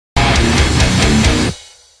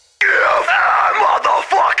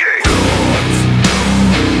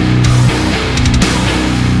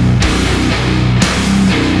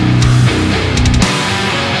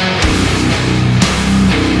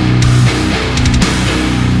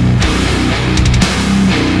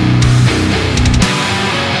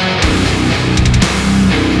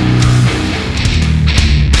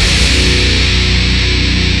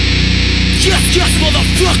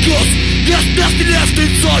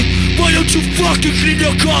fucking clean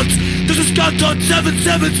your Cuntz. This is Cunthunt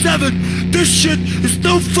 777. This shit is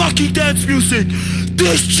no fucking dance music.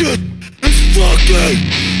 This shit is fucking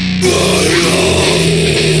violent.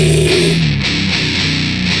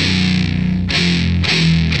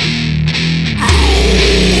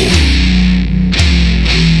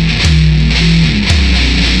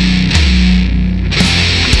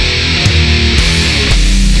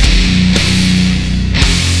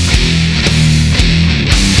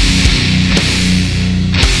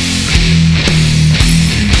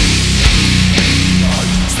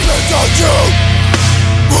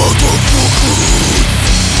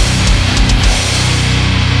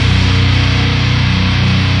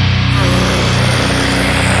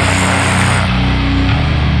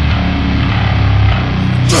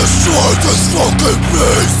 Destroy this fucking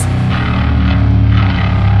place!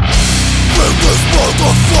 Bring this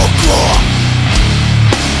motherfucker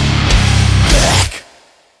back!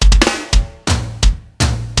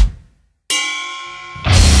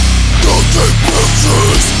 Don't take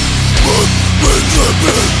pictures with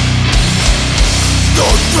Benjamin.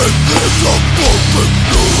 Don't take this on fucking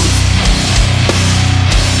news.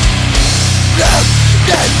 Let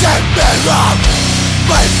me up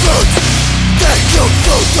my boots. Take you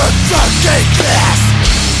through the fucking glass.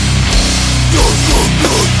 You're so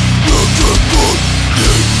good, you're so good.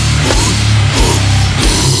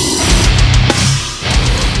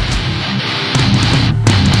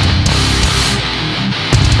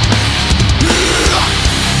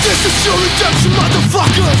 This is your redemption,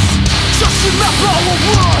 motherfuckers. Just remember our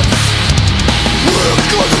words. We're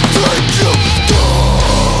gonna take you down.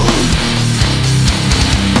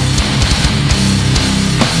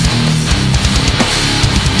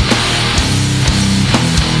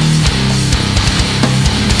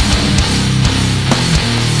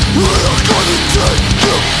 We're gonna take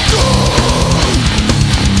you down.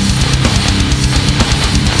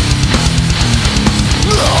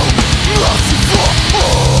 No mercy for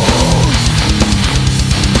all.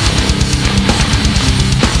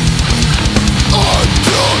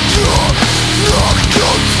 Until you're knocked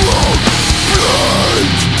out from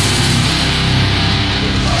blind.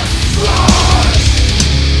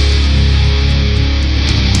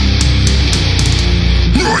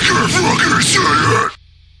 I can't fucking say it.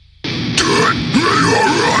 You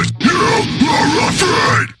are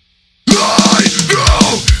afraid. I know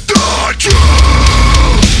the truth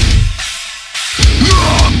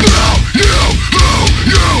about you, who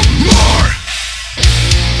you are.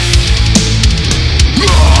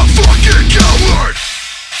 A fucking coward.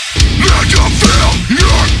 Let you feel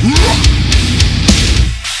your wrong.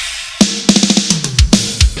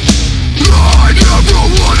 I never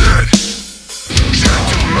wanted shit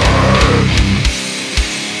to learn.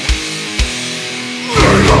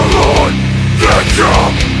 Get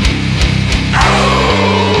up! Out!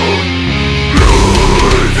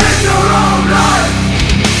 Lose in your own life!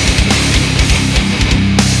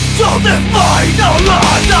 Don't define no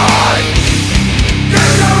life!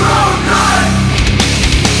 In your own life!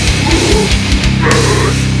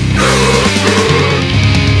 Lose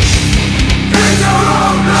in your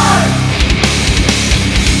own life!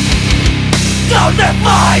 Don't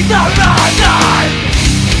define no life!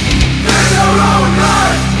 In your own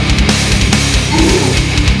life!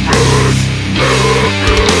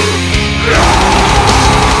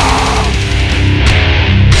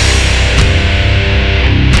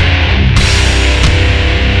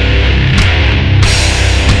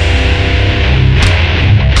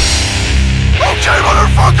 Okay,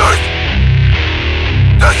 motherfuckers!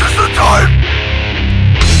 This is the time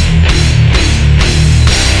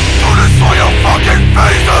to destroy your fucking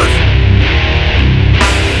faces!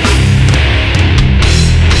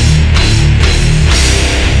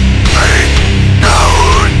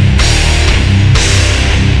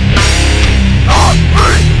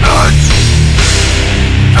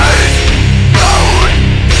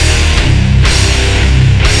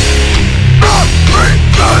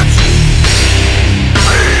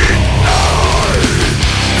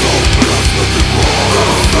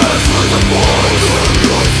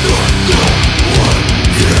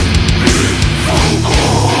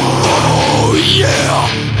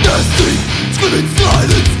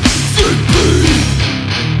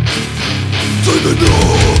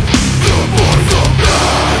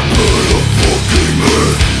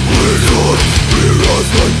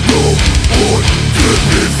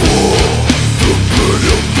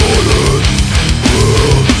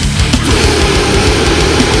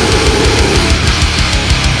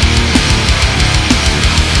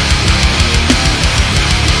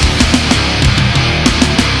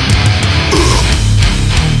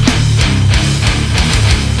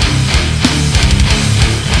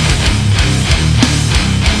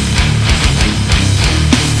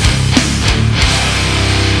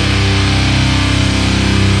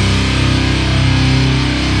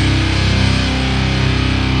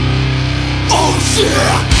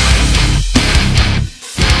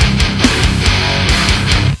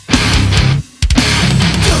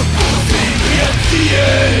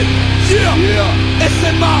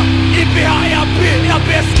 SMA, EPH, RP,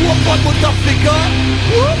 RBS, Ruhrpott, Mutterficker.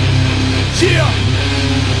 Hier,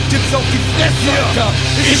 gibt's auf die Fresse, Alter.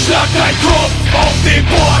 Ich schlag dein Kopf auf den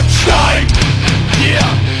Bordstein.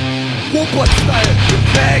 Yeah, Ruhrpott-Style,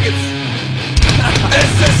 Faggots.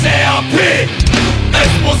 Es ist RP,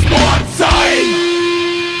 es muss Mord sein.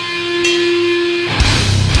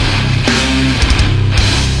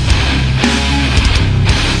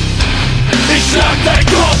 Ich schlag dein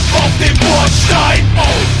Kopf auf den Bordstein.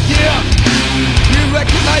 Oh yeah, we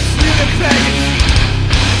recognize real faggots.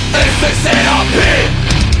 Es ist RP,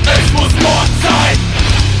 es muss Mord sein.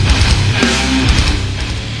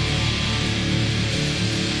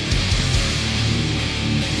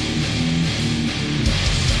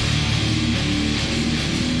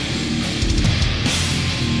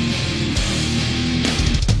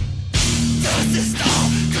 Das ist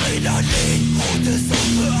Adrenalin, rote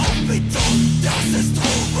Suppe auf Beton. Das ist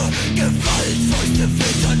Droge, Gewalt, Fäuste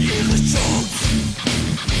filtern ihre Chance.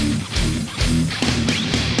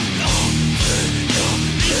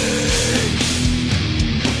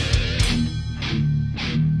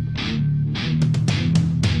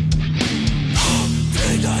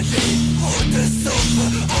 Adrenalin, rote Suppe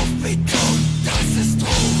auf Beton. Das ist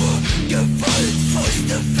Droge, Gewalt,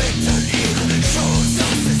 Fäuste filtern ihre Chance.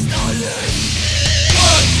 Das ist alles.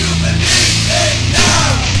 What you believe in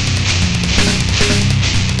now?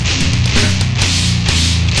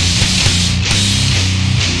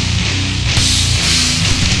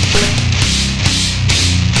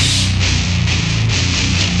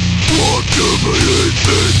 What you believe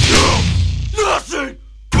in now? Nothing,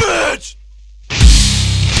 bitch!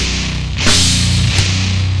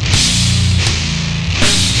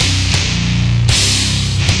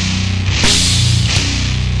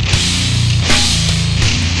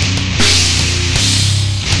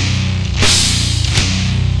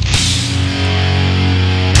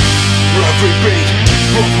 Every beat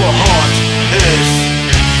from the heart is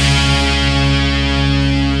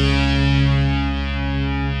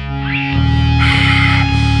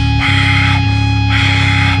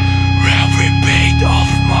every beat of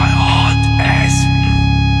my heart is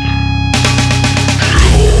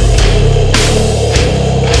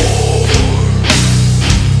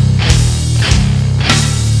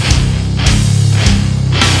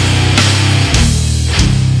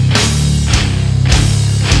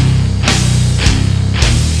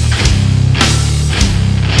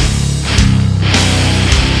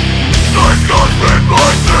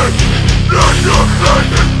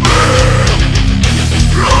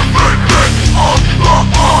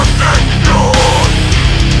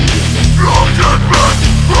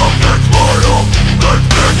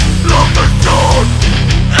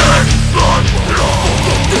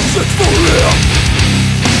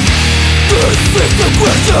This is the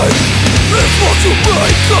question, it's what you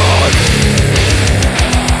make us.